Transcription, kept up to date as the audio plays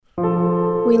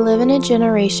We live in a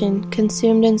generation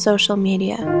consumed in social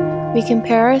media. We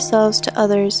compare ourselves to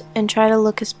others and try to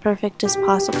look as perfect as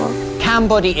possible. Can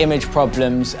body image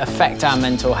problems affect our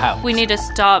mental health? We need to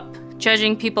stop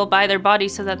judging people by their body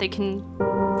so that they can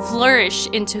flourish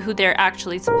into who they're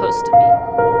actually supposed to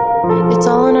be. It's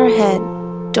all in our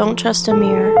head. Don't trust a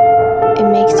mirror.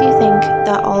 It makes you think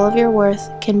that all of your worth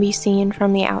can be seen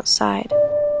from the outside.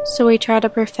 So we try to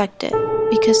perfect it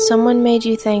because someone made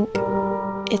you think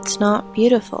it's not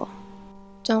beautiful.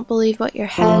 Don't believe what your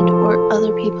head or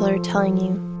other people are telling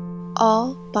you.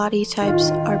 All body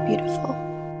types are beautiful.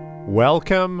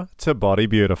 Welcome to Body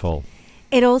Beautiful.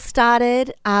 It all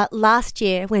started last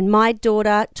year when my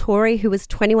daughter, Tori, who was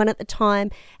 21 at the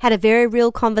time, had a very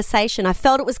real conversation. I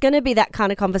felt it was going to be that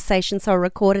kind of conversation, so I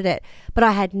recorded it. But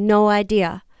I had no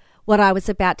idea what I was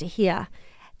about to hear.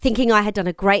 Thinking I had done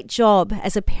a great job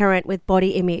as a parent with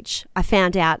body image, I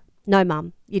found out, no,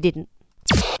 Mum, you didn't.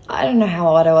 I don't know how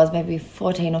old I was, maybe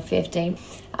 14 or 15,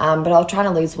 but I was trying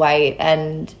to lose weight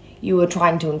and you were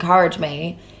trying to encourage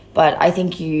me, but I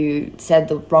think you said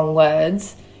the wrong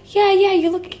words. Yeah,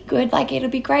 you're looking good. Like, it'll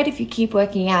be great if you keep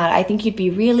working out. I think you'd be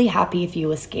really happy if you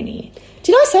were skinny.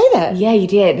 Did I say that? Yeah, you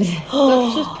did.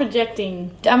 That's just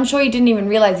projecting. I'm sure you didn't even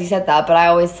realise you said that, but I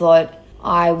always thought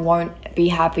I won't be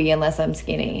happy unless I'm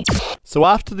skinny. So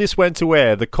after this went to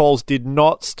air, the calls did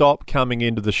not stop coming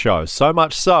into the show. So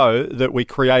much so that we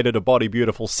created a Body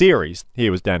Beautiful series.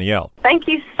 Here was Danielle. Thank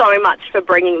you so much for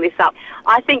bringing this up.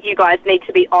 I think you guys need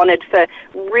to be honoured for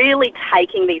really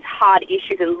taking these hard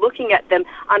issues and looking at them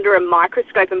under a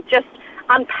microscope and just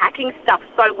unpacking stuff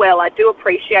so well. I do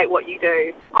appreciate what you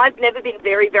do. I've never been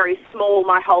very, very small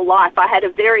my whole life. I had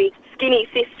a very skinny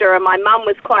sister and my mum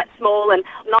was quite small and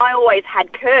I always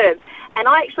had curves. And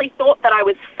I actually thought that I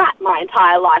was fat my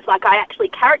entire life. Like, I actually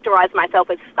characterised myself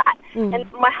as fat.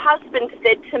 And my husband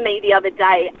said to me the other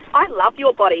day, I love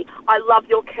your body. I love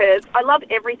your curves. I love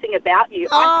everything about you.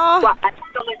 I think you are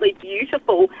absolutely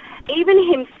beautiful. Even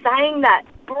him saying that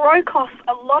broke off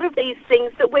a lot of these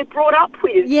things that we're brought up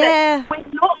with. Yeah. That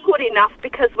we're not good enough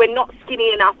because we're not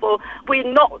skinny enough, or we're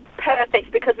not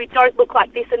perfect because we don't look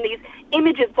like this. And these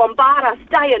images bombard us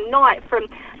day and night from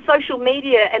social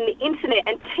media and the internet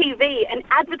and TV and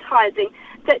advertising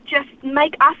that just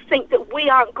make us think that we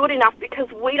aren't good enough because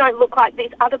we don't look like these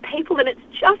other people, and it's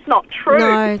just not true.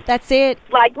 No, that's it.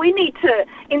 Like, we need to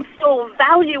install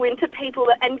value into people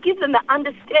and give them the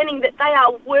understanding that they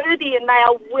are worthy and they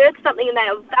are worth something and they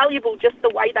are valuable just the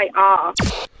way they are.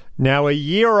 Now, a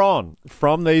year on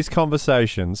from these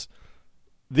conversations,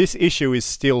 this issue is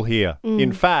still here.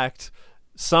 In fact,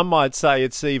 some might say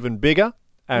it's even bigger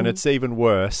and it's even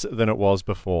worse than it was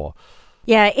before.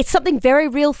 Yeah, it's something very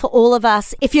real for all of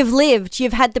us. If you've lived,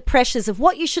 you've had the pressures of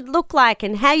what you should look like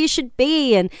and how you should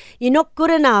be, and you're not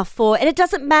good enough, and it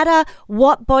doesn't matter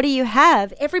what body you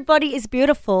have. Everybody is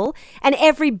beautiful and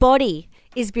every body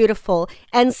is beautiful.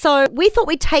 And so we thought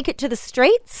we'd take it to the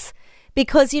streets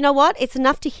because, you know what, it's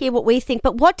enough to hear what we think,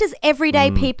 but what does everyday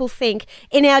people think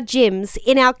in our gyms,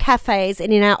 in our cafes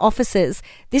and in our offices?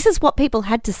 This is what people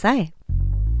had to say.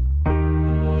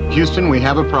 Houston, we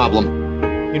have a problem.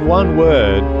 In one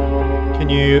word, can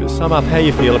you sum up how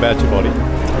you feel about your body?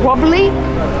 Wobbly,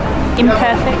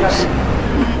 imperfect,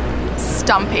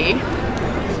 stumpy,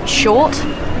 short.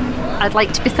 I'd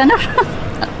like to be thinner.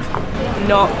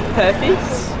 not perfect.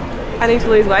 I need to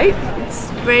lose weight.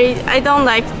 I don't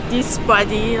like this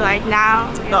body like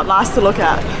now. Not nice to look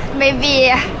at. Maybe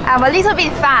I'm a little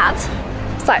bit fat.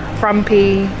 It's like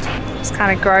frumpy. It's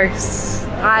kind of gross.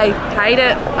 I hate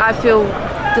it. I feel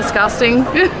disgusting.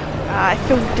 I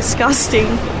feel disgusting.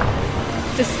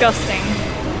 Disgusting.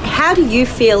 How do you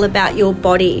feel about your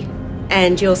body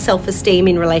and your self-esteem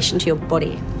in relation to your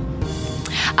body?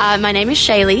 My name is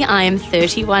Shaylee. I am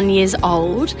 31 years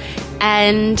old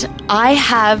and I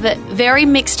have very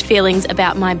mixed feelings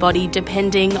about my body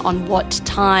depending on what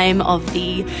time of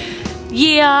the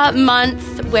year,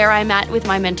 month, where I'm at with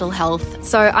my mental health.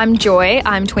 So I'm Joy.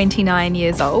 I'm 29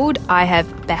 years old. I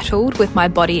have battled with my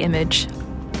body image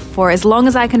for as long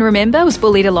as I can remember. I was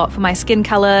bullied a lot for my skin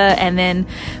colour, and then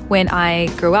when I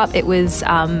grew up it was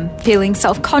feeling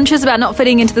self-conscious about not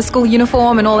fitting into the school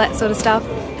uniform and all that sort of stuff.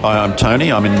 Hi, I'm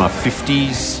Tony. I'm in my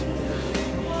 50s.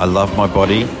 I love my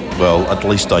body. Well, at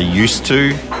least I used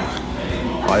to.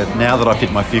 Now that I've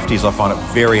hit my 50s, I find it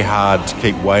very hard to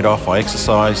keep weight off. I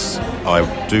exercise,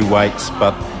 I do weights,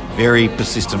 but very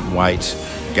persistent weight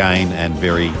gain and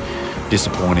very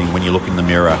disappointing when you look in the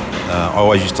mirror. I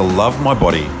always used to love my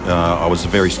body. I was a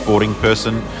very sporting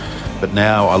person, but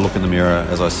now I look in the mirror,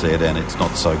 as I said, and it's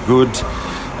not so good.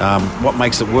 What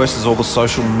makes it worse is all the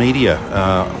social media.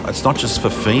 It's not just for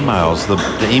females.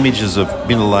 The images of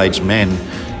middle-aged men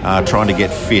trying to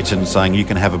get fit and saying you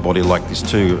can have a body like this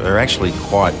too are actually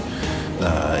quite...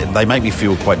 they make me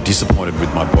feel quite disappointed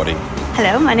with my body.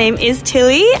 Hello, my name is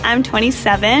Tilly. I'm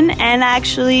 27 and I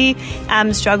actually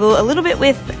struggle a little bit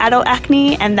with adult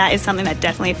acne, and that is something that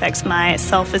definitely affects my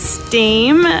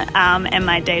self-esteem and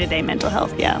my day-to-day mental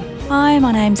health, yeah. Hi,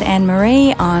 my name's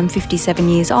Anne-Marie. I'm 57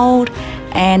 years old,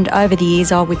 and over the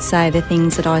years I would say the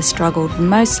things that I struggled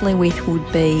mostly with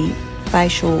would be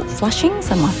facial flushing,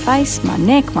 so my face, my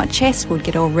neck, my chest would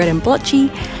get all red and blotchy,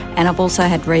 and I've also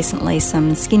had recently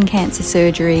some skin cancer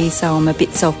surgery, so I'm a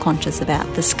bit self-conscious about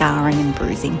the scarring and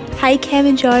bruising. Hey Cam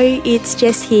and Joe, it's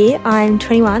Jess here. I'm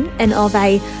 21 and of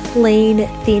a lean,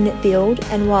 thin build,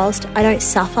 and whilst I don't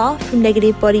suffer from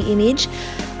negative body image,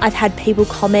 I've had people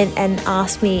comment and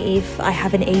ask me if I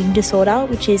have an eating disorder,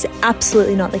 which is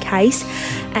absolutely not the case.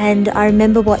 And I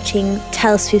remember watching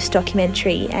Taylor Swift's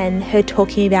documentary and her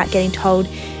talking about getting told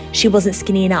she wasn't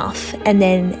skinny enough and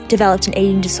then developed an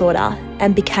eating disorder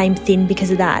and became thin because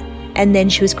of that. And then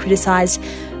she was criticised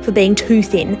for being too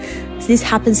thin. So this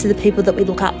happens to the people that we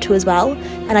look up to as well.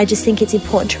 And I just think it's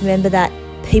important to remember that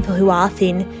people who are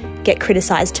thin get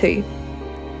criticised too.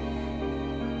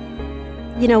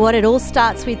 You know what? It all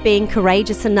starts with being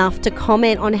courageous enough to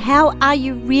comment on how are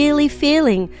you really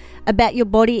feeling about your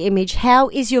body image? How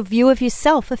is your view of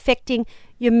yourself affecting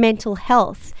your mental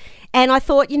health? And I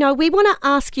thought, we want to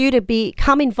ask you to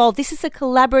become involved. This is a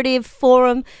collaborative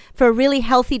forum for a really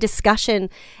healthy discussion.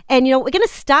 And, we're going to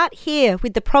start here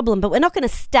with the problem, but we're not going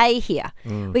to stay here.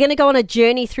 We're going to go on a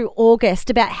journey through August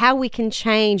about how we can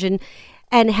change and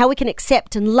how we can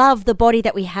accept and love the body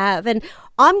that we have. And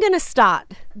I'm going to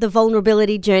start the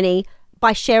vulnerability journey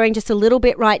by sharing just a little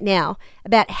bit right now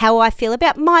about how I feel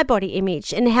about my body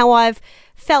image and how I've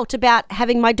felt about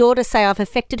having my daughter say I've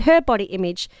affected her body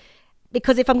image.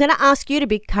 Because if I'm going to ask you to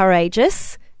be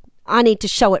courageous, I need to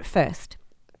show it first.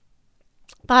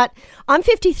 But I'm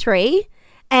 53,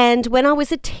 and when I was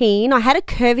a teen, I had a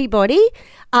curvy body,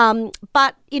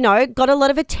 but, got a lot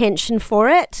of attention for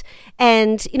it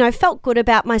and, felt good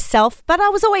about myself. But I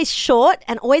was always short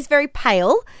and always very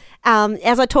pale,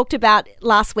 as I talked about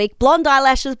last week, blonde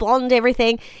eyelashes, blonde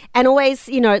everything, and always,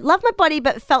 loved my body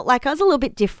but felt like I was a little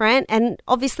bit different and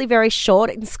obviously very short.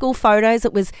 In school photos,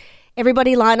 it was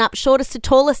everybody line up, shortest to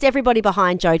tallest, everybody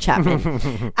behind Joe Chapman.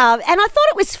 And I thought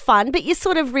it was fun, but you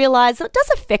sort of realise it does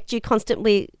affect you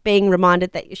constantly being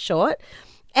reminded that you're short.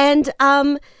 And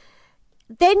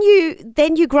then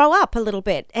you grow up a little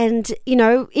bit. And, in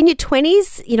your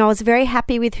 20s, I was very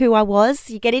happy with who I was.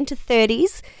 You get into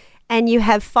 30s and you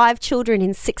have 5 children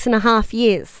in 6.5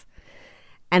 years.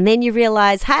 And then you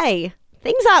realise, hey,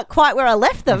 things aren't quite where I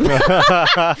left them. Things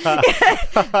are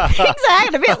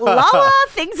hanging a bit lower.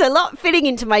 Things are not fitting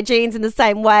into my jeans in the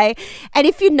same way. And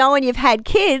if you know and you've had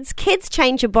kids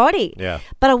change your body. Yeah.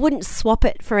 But I wouldn't swap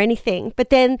it for anything.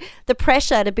 But then the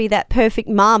pressure to be that perfect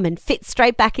mum and fit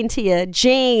straight back into your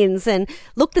jeans and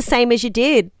look the same as you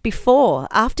did before,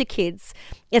 after kids,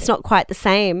 it's not quite the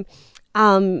same.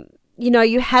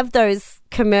 You have those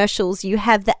commercials, you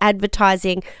have the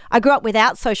advertising. I grew up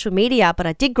without social media, but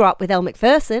I did grow up with Elle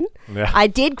Macpherson. Yeah. I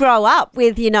did grow up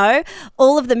with,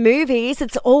 all of the movies.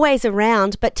 It's always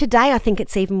around, but today I think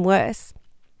it's even worse.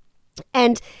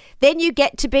 And then you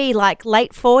get to be like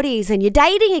late 40s and you're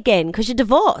dating again because you're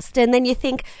divorced. And then you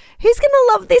think, who's going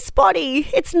to love this body?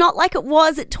 It's not like it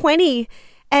was at 20.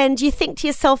 And you think to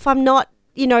yourself, I'm not,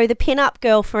 the pin-up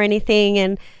girl for anything.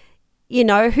 And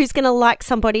who's going to like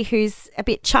somebody who's a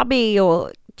bit chubby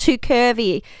or too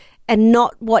curvy and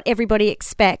not what everybody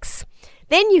expects.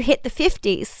 Then you hit the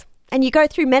 50s and you go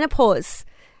through menopause.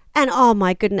 And oh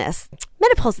my goodness,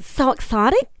 menopause is so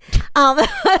exciting.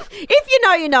 If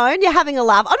you know, and you're having a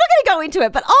laugh. I'm not going to go into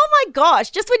it, but oh my gosh,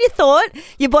 just when you thought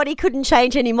your body couldn't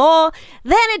change anymore,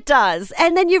 then it does.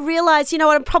 And then you realize,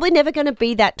 what, I'm probably never going to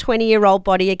be that 20-year-old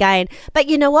body again. But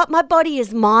you know what? My body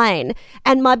is mine,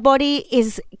 and my body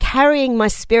is carrying my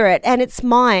spirit, and it's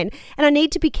mine. And I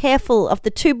need to be careful of the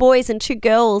 2 boys and 2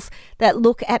 girls that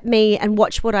look at me and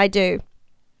watch what I do.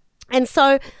 And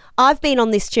so I've been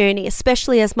on this journey,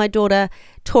 especially as my daughter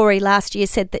Tori last year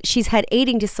said that she's had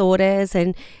eating disorders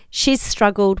and she's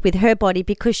struggled with her body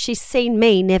because she's seen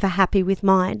me never happy with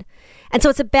mine. And so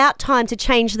it's about time to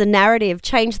change the narrative,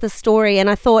 change the story. And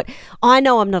I thought, I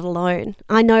know I'm not alone.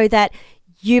 I know that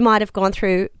you might have gone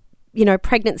through,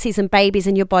 pregnancies and babies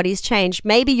and your body's changed.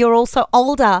 Maybe you're also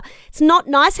older. It's not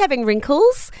nice having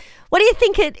wrinkles. What do you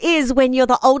think it is when you're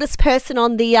the oldest person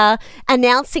on the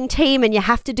announcing team and you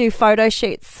have to do photo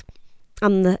shoots?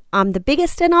 I'm the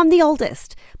biggest and I'm the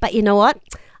oldest. But you know what?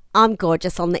 I'm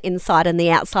gorgeous on the inside and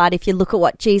the outside if you look at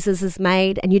what Jesus has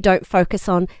made and you don't focus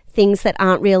on things that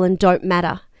aren't real and don't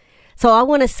matter. So I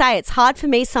want to say it's hard for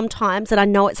me sometimes, and I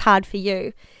know it's hard for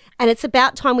you. And it's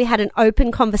about time we had an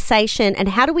open conversation. And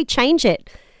how do we change it?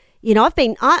 You know,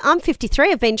 I'm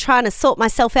 53. I've been trying to sort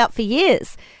myself out for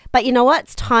years. But you know what?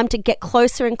 It's time to get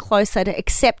closer and closer to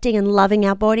accepting and loving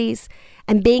our bodies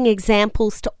and being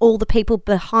examples to all the people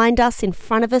behind us, in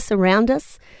front of us, around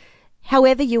us.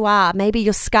 However you are, maybe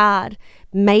you're scarred,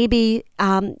 maybe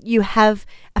you have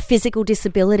a physical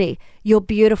disability. You're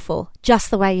beautiful just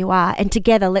the way you are. And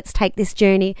together, let's take this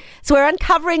journey. So we're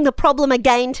uncovering the problem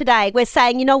again today. We're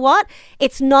saying, you know what?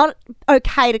 It's not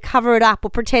okay to cover it up or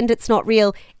pretend it's not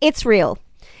real. It's real.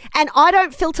 And I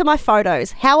don't filter my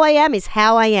photos. How I am is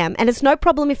how I am. And it's no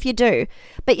problem if you do.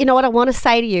 But you know what I want to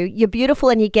say to you? You're beautiful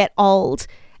and you get old.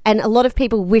 And a lot of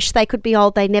people wish they could be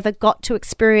old. They never got to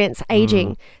experience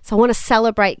aging. So I want to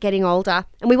celebrate getting older.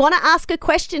 And we want to ask a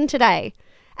question today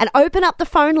and open up the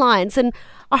phone lines. And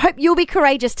I hope you'll be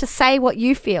courageous to say what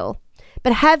you feel.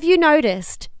 But have you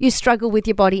noticed you struggle with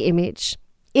your body image?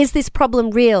 Is this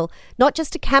problem real? Not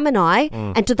just to Cam and I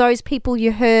and to those people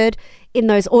you heard in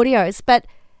those audios, but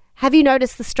have you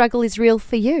noticed the struggle is real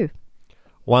for you?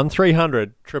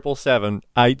 1300 777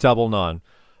 899.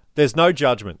 There's no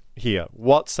judgment here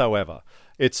whatsoever.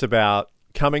 It's about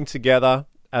coming together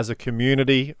as a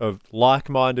community of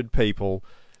like-minded people,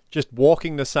 just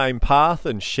walking the same path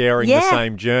and sharing the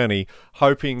same journey,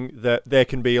 hoping that there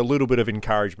can be a little bit of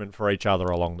encouragement for each other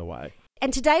along the way.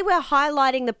 And today we're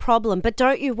highlighting the problem, but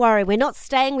don't you worry, we're not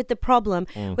staying with the problem.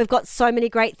 We've got so many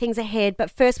great things ahead,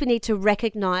 but first we need to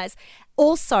recognise,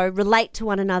 also relate to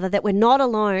one another, that we're not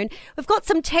alone. We've got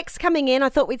some texts coming in I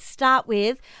thought we'd start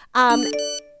with.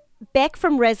 Beck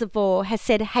from Reservoir has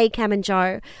said, "Hey Cam and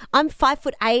Joe, I'm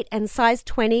 5'8" and size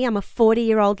 20. I'm a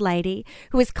 40-year-old lady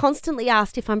who is constantly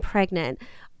asked if I'm pregnant.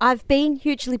 I've been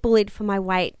hugely bullied for my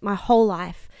weight my whole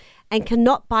life and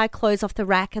cannot buy clothes off the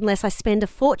rack unless I spend a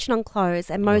fortune on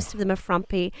clothes, and most of them are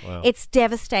frumpy. Wow. It's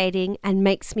devastating and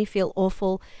makes me feel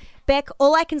awful." Beck,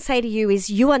 all I can say to you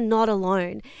is you are not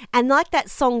alone. And like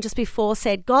that song just before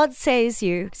said, God sees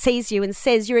you and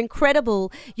says you're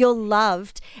incredible, you're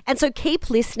loved. And so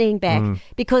keep listening, Beck,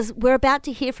 because we're about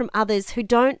to hear from others who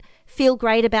don't feel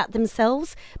great about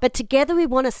themselves, but together we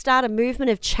want to start a movement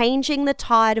of changing the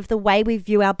tide of the way we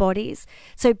view our bodies.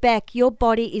 So Beck, your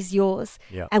body is yours.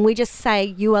 Yep. And we just say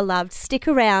you are loved. Stick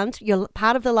around. You're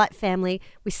part of the Light family.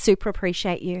 We super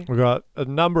appreciate you. We've got a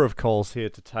number of calls here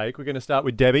to take. We're going to start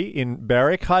with Debbie in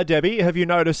Berwick. Hi, Debbie. Have you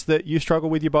noticed that you struggle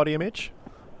with your body image?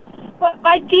 Well,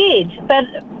 I did,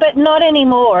 but not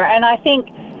anymore. And I think,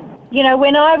 you know,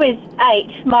 when I was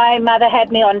 8, my mother had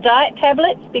me on diet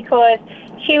tablets because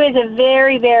she was a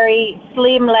very, very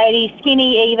slim lady,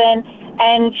 skinny even,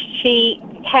 and she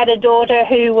had a daughter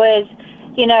who was,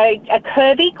 you know,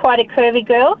 quite a curvy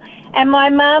girl, and my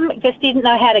mum just didn't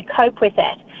know how to cope with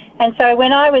that. And so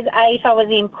when I was 8, I was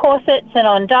in corsets and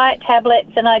on diet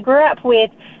tablets, and I grew up with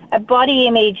a body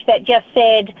image that just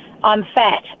said, I'm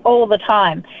fat all the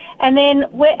time. And then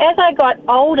as I got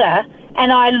older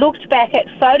and I looked back at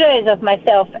photos of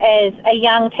myself as a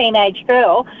young teenage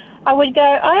girl, I would go,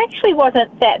 I actually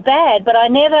wasn't that bad, but I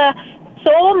never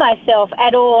saw myself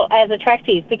at all as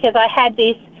attractive because I had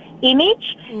this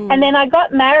image. And then I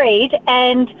got married,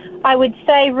 and I would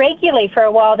say regularly for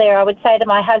a while there, I would say to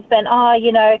my husband, oh,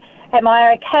 you know, am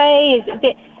I okay?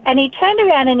 And he turned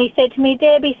around and he said to me,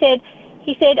 Deb, he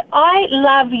said, I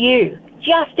love you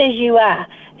just as you are.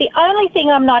 The only thing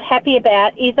I'm not happy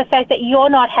about is the fact that you're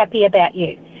not happy about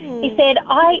you. He said,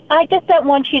 I just don't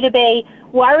want you to be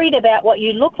worried about what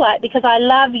you look like because I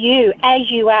love you as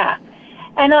you are.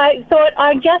 And I thought,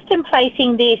 I just am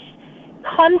placing this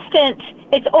constant,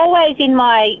 it's always in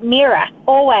my mirror,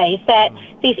 always, that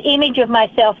this image of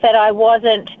myself that I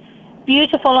wasn't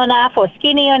beautiful enough or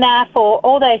skinny enough or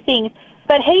all those things.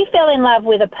 But he fell in love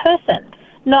with a person,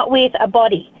 not with a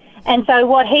body. And so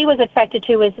what he was attracted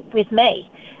to was with me.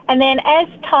 And then as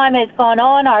time has gone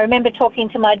on, I remember talking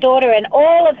to my daughter, and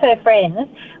all of her friends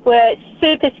were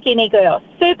super skinny girls.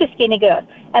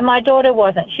 And my daughter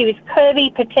wasn't. She was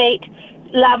curvy, petite,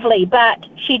 lovely, but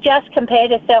she just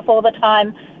compared herself all the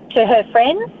time to her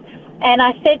friends. And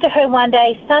I said to her one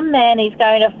day, some man is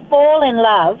going to fall in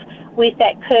love with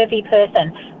that curvy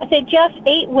person. I said, just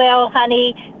eat well,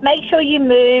 honey. Make sure you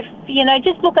move. You know,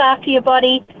 just look after your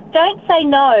body. Don't say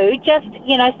no. Just,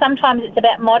 you know, sometimes it's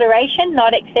about moderation,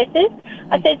 not excessive.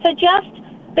 I said, so just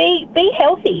be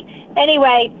healthy.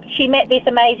 Anyway, she met this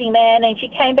amazing man, and she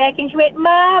came back and she went,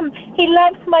 Mom, he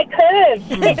loves my curves.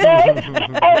 You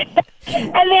know?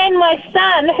 And then my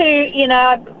son, who, you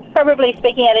know, for probably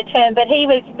speaking out of turn, but he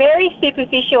was very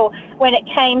superficial when it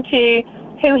came to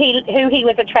who he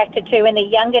was attracted to in the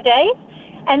younger days.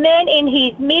 And then in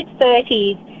his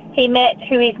mid-30s, he met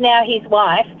who is now his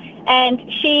wife, and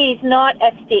she is not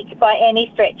a stick by any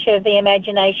stretch of the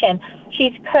imagination.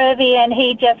 She's curvy, and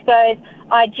he just goes,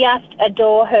 I just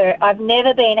adore her. I've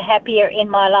never been happier in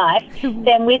my life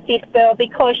than with this girl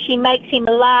because she makes him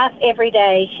laugh every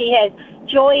day. She has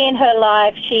joy in her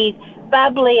life. She's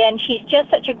bubbly, and she's just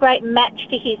such a great match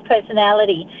to his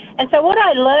personality. And so what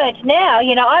I learned now,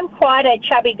 I'm quite a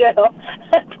chubby girl,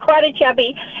 quite a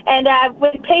chubby, and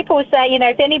when people say,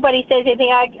 if anybody says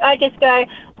anything, I just go,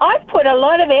 I've put a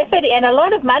lot of effort and a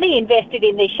lot of money invested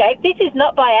in this shape. This is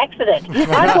not by accident.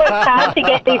 I've worked hard to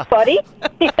get this body.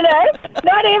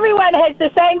 Not everyone has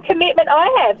the same commitment I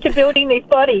have to building this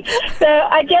body. So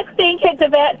I just think it's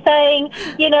about saying,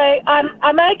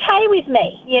 I'm okay with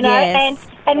me, Yes.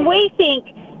 and we think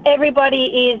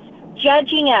everybody is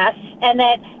judging us and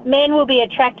that men will be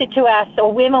attracted to us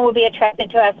or women will be attracted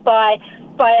to us by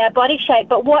our body shape,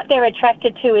 but what they're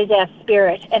attracted to is our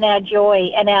spirit and our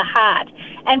joy and our heart.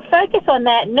 And focus on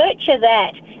that, nurture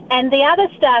that, and the other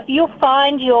stuff, you'll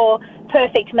find your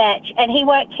perfect match, and he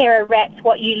won't care a rat's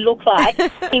what you look like.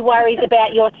 He worries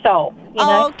about your soul.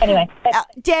 Anyway.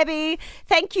 Debbie,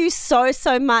 thank you so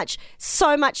much.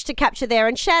 So much to capture there.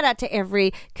 And shout out to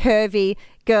every curvy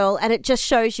girl. And it just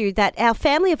shows you that our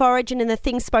family of origin and the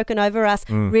things spoken over us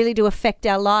really do affect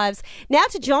our lives. Now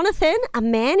to Jonathan, a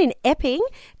man in Epping.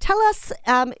 Tell us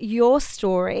your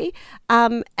story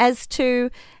as to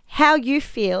how you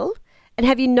feel, and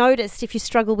have you noticed if you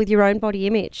struggle with your own body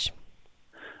image?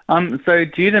 So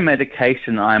due to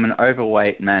medication, I'm an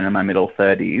overweight man in my middle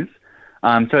 30s.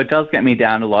 So it does get me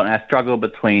down a lot, and I struggle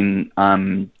between,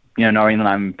 knowing that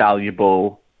I'm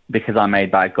valuable because I'm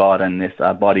made by God and this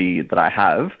body that I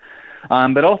have.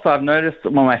 But also I've noticed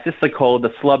what my sister called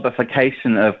the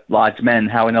slobification of large men,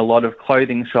 how in a lot of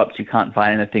clothing shops you can't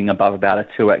find anything above about a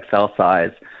 2XL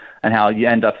size, and how you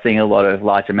end up seeing a lot of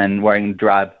larger men wearing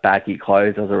drab, baggy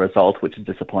clothes as a result, which is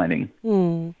disappointing.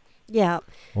 Yeah.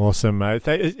 Awesome, mate.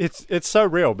 It's so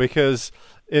real because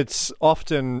it's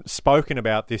often spoken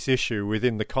about this issue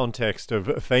within the context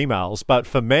of females, but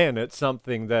for men, it's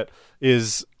something that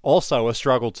is also a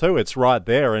struggle too. It's right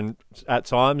there, and at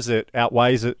times it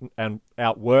outweighs it and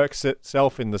outworks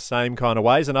itself in the same kind of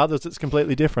ways, and others it's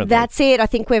completely different. That's it. I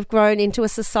think we've grown into a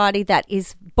society that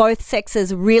is both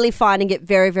sexes really finding it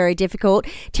very, very difficult.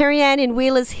 Terry Ann in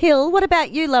Wheelers Hill, what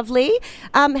about you, lovely?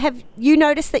 Have you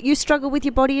noticed that you struggle with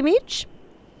your body image?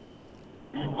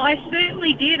 I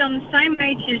certainly did. I'm the same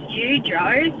age as you,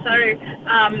 Joe. So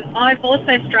I've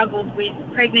also struggled with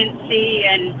pregnancy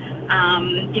and,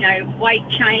 weight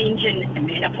change and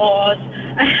menopause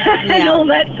and all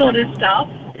that sort of stuff.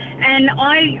 And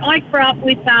I grew up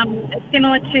with,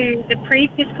 similar to the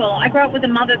previous call, I grew up with a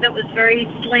mother that was very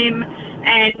slim,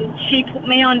 and she put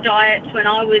me on diets when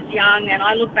I was young, and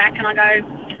I look back and I go,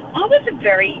 I was a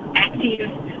very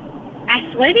active,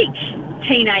 athletic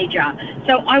teenager.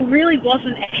 So I really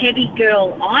wasn't a heavy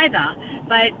girl either,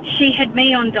 but she had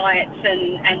me on diets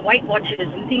and Weight Watchers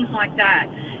and things like that.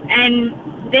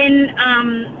 And then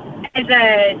as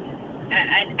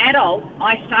an adult,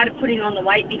 I started putting on the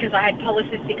weight because I had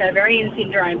polycystic ovarian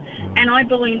syndrome, and I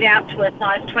ballooned out to a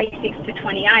size 26 to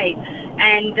 28.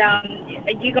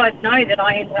 And you guys know that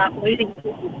I ended up losing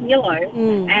 50 kilos,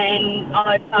 and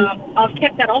I've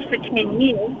kept that off for 10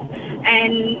 years,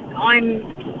 and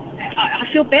I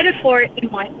feel better for it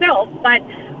in myself, but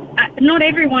not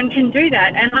everyone can do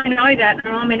that, and I know that,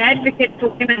 and I'm an advocate for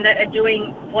women that are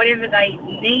doing whatever they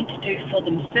need to do for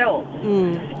themselves.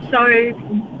 So,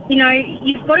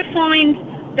 you've got to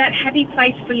find that happy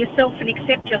place for yourself and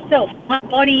accept yourself. My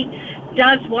body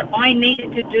does what I need it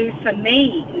to do for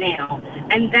me now,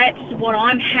 and that's what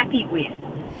I'm happy with.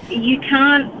 You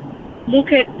can't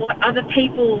look at what other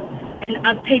people and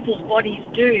other people's bodies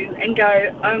do and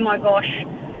go, oh my gosh,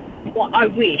 what I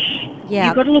wish. Yeah.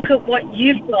 You've got to look at what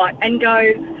you've got and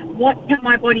go, what can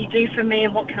my body do for me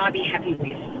and what can I be happy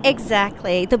with?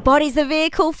 Exactly. The body's the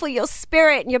vehicle for your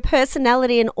spirit and your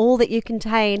personality and all that you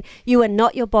contain. You are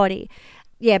not your body.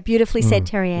 Yeah, beautifully said,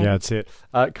 Terry Ann. Yeah, that's it.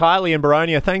 Kylie in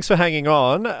Baronia, thanks for hanging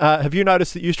on. Have you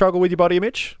noticed that you struggle with your body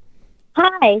image?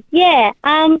 Hi, yeah,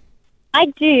 I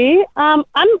do. I'm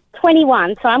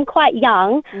 21, so I'm quite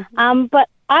young, but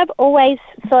I've always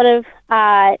sort of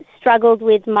struggled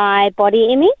with my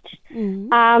body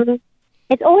image.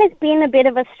 It's always been a bit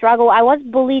of a struggle. I was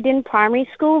bullied in primary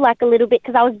school, like a little bit,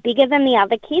 because I was bigger than the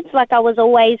other kids. Like I was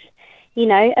always,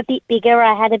 a bit bigger.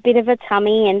 I had a bit of a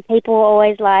tummy, and people were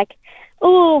always like,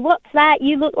 oh, what's that?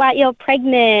 You look like you're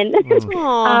pregnant.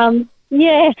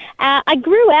 Yeah, I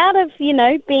grew out of,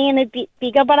 being a bit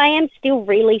bigger, but I am still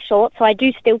really short, so I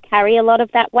do still carry a lot of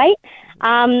that weight.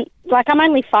 I'm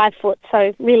only 5 foot,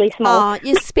 so really small. Oh,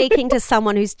 you're speaking to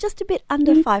someone who's just a bit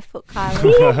under 5 foot,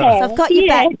 Kylie. Yeah, so I've got your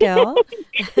back, girl.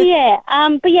 Yeah,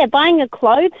 but yeah, buying the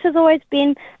clothes has always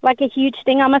been like a huge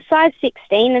thing. I'm a size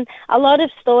 16, and a lot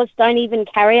of stores don't even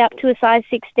carry up to a size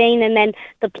 16, and then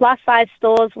the plus size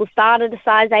stores will start at a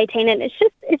size 18, and it's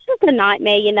just a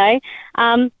nightmare,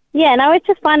 Yeah, and I always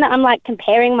just find that I'm like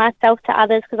comparing myself to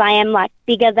others because I am like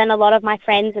bigger than a lot of my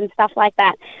friends and stuff like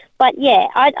that. But yeah,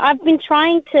 I've been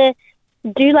trying to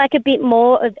do like a bit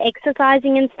more of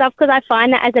exercising and stuff because I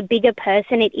find that as a bigger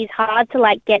person, it is hard to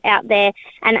like get out there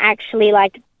and actually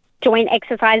like join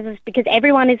exercises because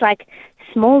everyone is like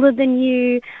smaller than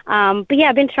you. But yeah,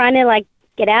 I've been trying to like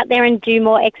get out there and do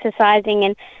more exercising,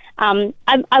 and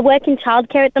I work in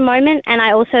childcare at the moment, and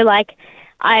I also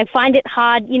I find it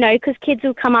hard, because kids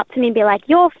will come up to me and be like,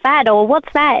 "You're fat," or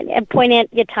 "What's that?" and point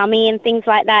at your tummy and things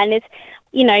like that. And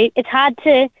it's hard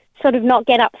to sort of not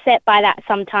get upset by that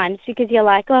sometimes because you're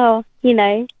like, "Oh,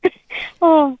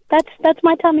 oh, that's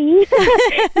my tummy."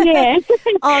 Yeah.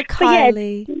 Oh,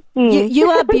 Kylie,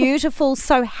 you are beautiful,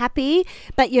 so happy,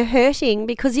 but you're hurting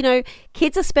because,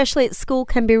 kids, especially at school,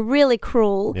 can be really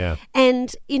cruel. Yeah.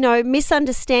 And,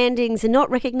 misunderstandings and not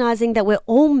recognising that we're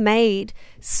all made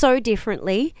so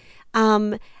differently.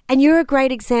 And you're a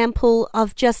great example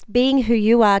of just being who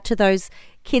you are to those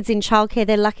kids in childcare.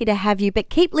 They're lucky to have you, but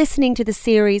keep listening to the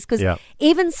series because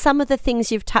even some of the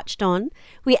things you've touched on,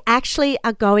 we actually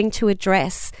are going to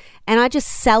address. And I just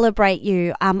celebrate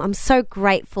you. I'm so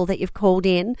grateful that you've called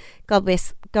in. God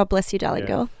bless you, darling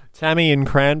girl. Tammy in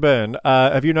Cranbourne,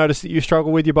 have you noticed that you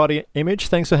struggle with your body image?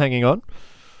 Thanks for hanging on.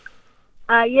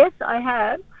 Yes, I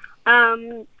have.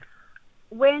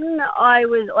 When I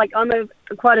was I'm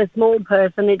quite a small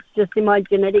person. It's just in my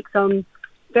genetics. I'm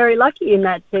very lucky in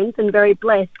that sense and very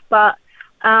blessed. But,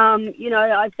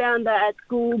 I found that at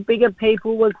school, bigger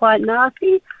people were quite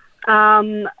nasty.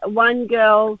 One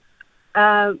girl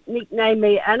nicknamed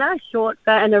me Anna, short,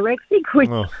 fat, anorexic, which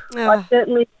I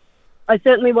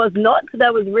certainly was not. So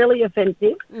that was really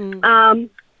offensive.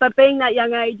 But being that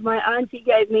young age, my auntie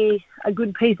gave me a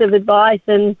good piece of advice,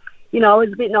 and I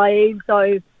was a bit naive.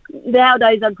 So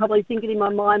nowadays I'd probably think it in my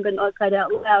mind, but not say it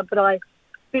out loud. But I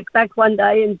bit back one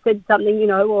day and said something,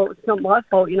 well, it's not my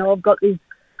fault. I've got this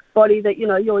body that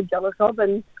you're jealous of,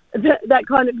 and that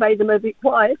kind of made them a bit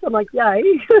quiet. I'm like, yay.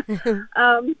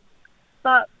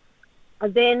 But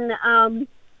then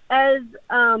as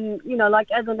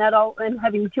as an adult and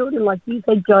having children, like you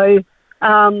said, Joe,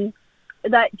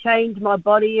 that changed my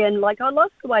body, and I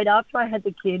lost the weight after I had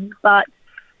the kids, but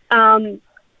then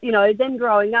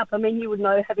growing up, you would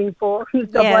know, having 4 and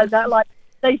stuff like that,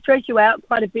 they stress you out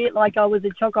quite a bit. I was a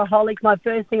chocoholic. My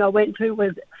first thing I went to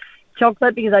was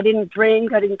chocolate because I didn't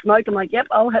drink, I didn't smoke. I'm like, yep,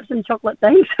 I'll have some chocolate,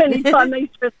 thanks. Anytime they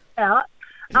stress me out.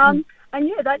 And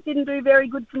that didn't do very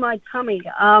good for my tummy.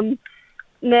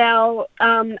 Now,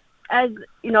 as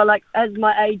as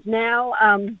my age now,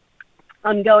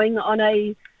 I'm going on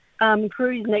a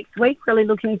cruise next week. Really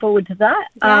looking forward to that.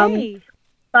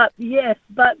 But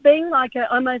being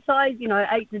I'm a size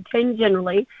 8 to 10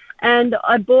 generally, and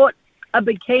I bought a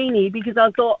bikini because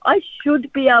I thought I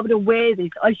should be able to wear this.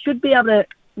 I should be able to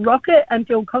rock it and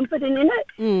feel confident in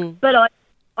it. But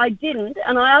I didn't,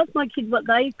 and I asked my kids what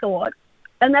they thought,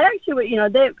 and they actually were,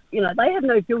 they had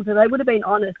no filter. They would have been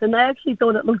honest, and they actually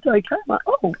thought it looked okay. I'm like,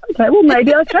 oh, okay, well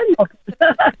maybe I can rock it.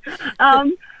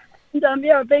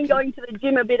 I've been going to the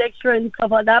gym a bit extra and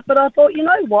stuff like that. But I thought, you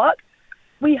know what?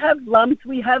 We have lumps,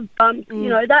 we have bumps.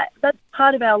 That's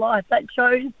part of our life. That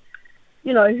shows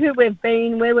who we've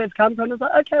been, where we've come from. It's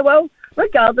like, okay, well,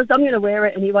 regardless, I'm going to wear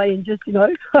it anyway and just,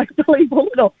 hopefully pull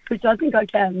it off, which I think I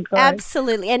can. So.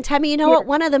 Absolutely. And Tammy, you know what?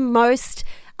 One of the most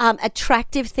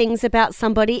attractive things about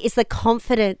somebody is the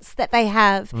confidence that they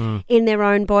have in their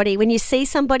own body. When you see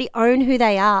somebody own who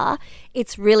they are,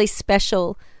 it's really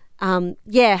special.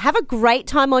 Have a great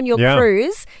time on your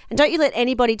cruise, and don't you let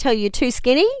anybody tell you you're too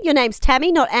skinny. Your name's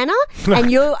Tammy, not Anna, and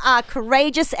you are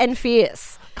courageous and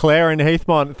fierce. Claire in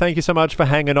Heathmont, thank you so much for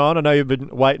hanging on. I know you've been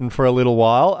waiting for a little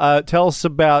while. Tell us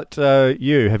about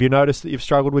you. Have you noticed that you've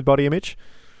struggled with body image?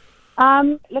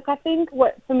 Look, I think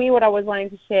what I was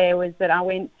wanting to share was that I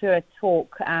went to a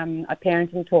talk, a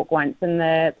parenting talk once, and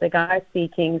the guy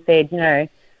speaking said,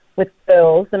 with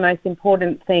girls, the most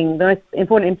important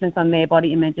influence on their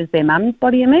body image is their mum's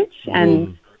body image.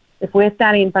 And if we're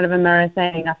standing in front of a mirror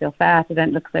saying, I feel fat, I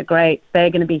don't look so great, they're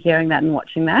going to be hearing that and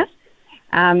watching that.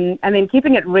 And then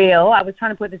keeping it real, I was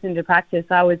trying to put this into practice.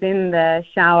 I was in the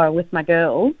shower with my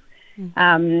girls,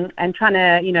 and trying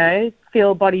to,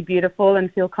 feel body beautiful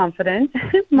and feel confident.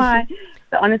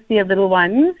 The honesty of little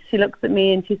ones, she looks at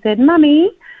me and she said, "Mummy,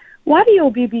 why do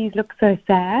your babies look so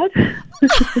sad?" And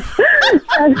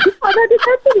I just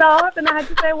had to laugh, and I had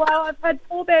to say, "Well, I've had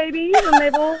 4 babies, and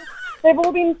they've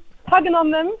all been tugging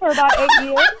on them for about 8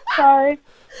 years. So,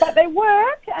 but they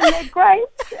work and they're great,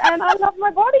 and I love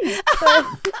my body." So,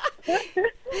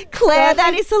 Claire,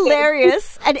 that is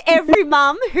hilarious. And every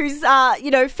mum who's,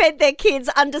 fed their kids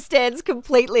understands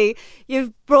completely.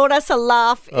 You've brought us a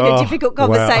laugh in a difficult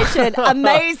conversation. Wow.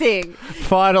 Amazing.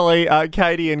 Finally,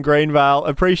 Katie in Greenvale,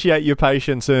 appreciate your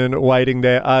patience and waiting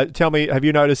there. Tell me, have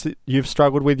you noticed that you've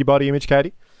struggled with your body image,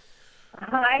 Katie?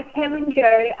 Hi, Cam and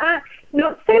Joe.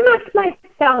 Not so much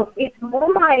myself. It's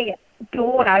more my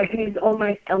daughter, who's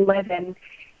almost 11.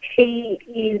 She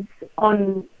is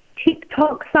on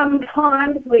TikTok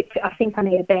sometimes, which I think I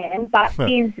need a ban, but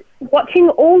is watching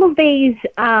all of these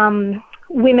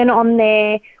women on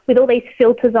there with all these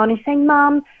filters on and saying,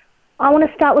 "Mum, I want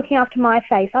to start looking after my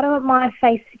face. I don't want my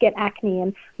face to get acne.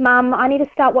 And Mum, I need to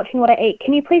start watching what I eat.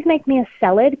 Can you please make me a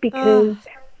salad? Because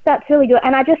that's really good."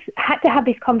 And I just had to have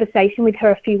this conversation with her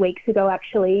a few weeks ago,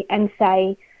 actually, and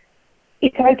say,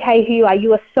 it's okay who you are.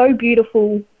 You are so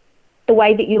beautiful the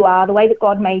way that you are, the way that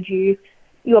God made you.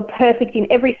 You are perfect in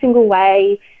every single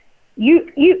way.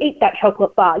 You eat that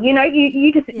chocolate bar.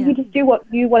 You just do what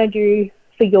you want to do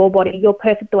for your body. You're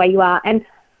perfect the way you are. And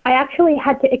I actually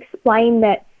had to explain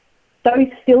that those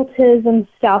filters and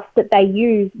stuff that they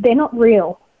use, they're not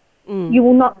real. You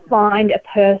will not find a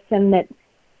person that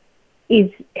is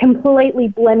completely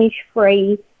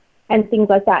blemish-free and things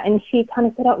like that. And she kind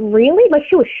of said, "Oh, really?" Like,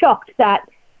 she was shocked that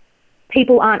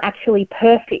people aren't actually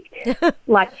perfect,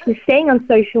 like she was seeing on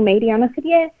social media. And I said,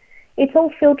 yeah, it's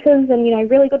all filters and,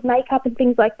 really good makeup and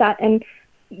things like that. And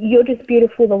you're just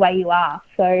beautiful the way you are.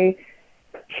 So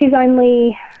she's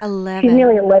only 11. She's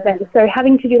nearly 11. So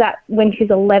having to do that when she's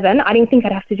 11, I didn't think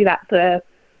I'd have to do that for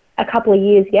a couple of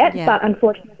years yet, but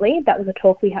unfortunately that was a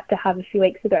talk we had to have a few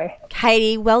weeks ago.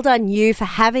 Katie, well done you for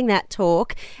having that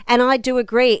talk. And I do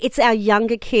agree, it's our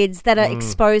younger kids that are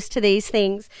exposed to these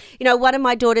things. One of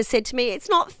my daughters said to me, "It's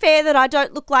not fair that I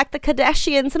don't look like the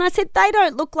Kardashians." And I said, they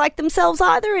don't look like themselves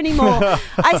either anymore.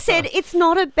 I said, it's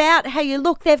not about how you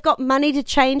look. They've got money to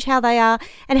change how they are,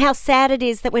 and how sad it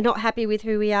is that we're not happy with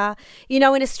who we are. In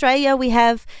Australia we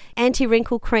have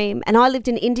anti-wrinkle cream, and I lived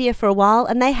in India for a while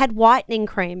and they had whitening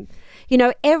cream.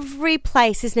 Every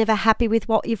place is never happy with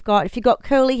what you've got. If you've got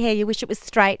curly hair, you wish it was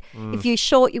straight. If you're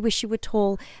short, you wish you were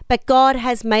tall. But God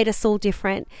has made us all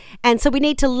different. And so we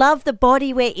need to love the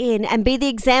body we're in and be the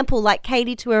example like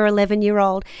Katie to her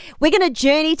 11-year-old. We're going to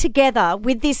journey together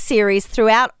with this series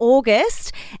throughout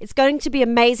August. It's going to be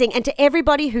amazing. And to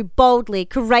everybody who boldly,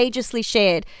 courageously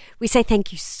shared, we say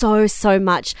thank you so, so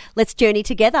much. Let's journey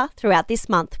together throughout this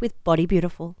month with Body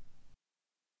Beautiful.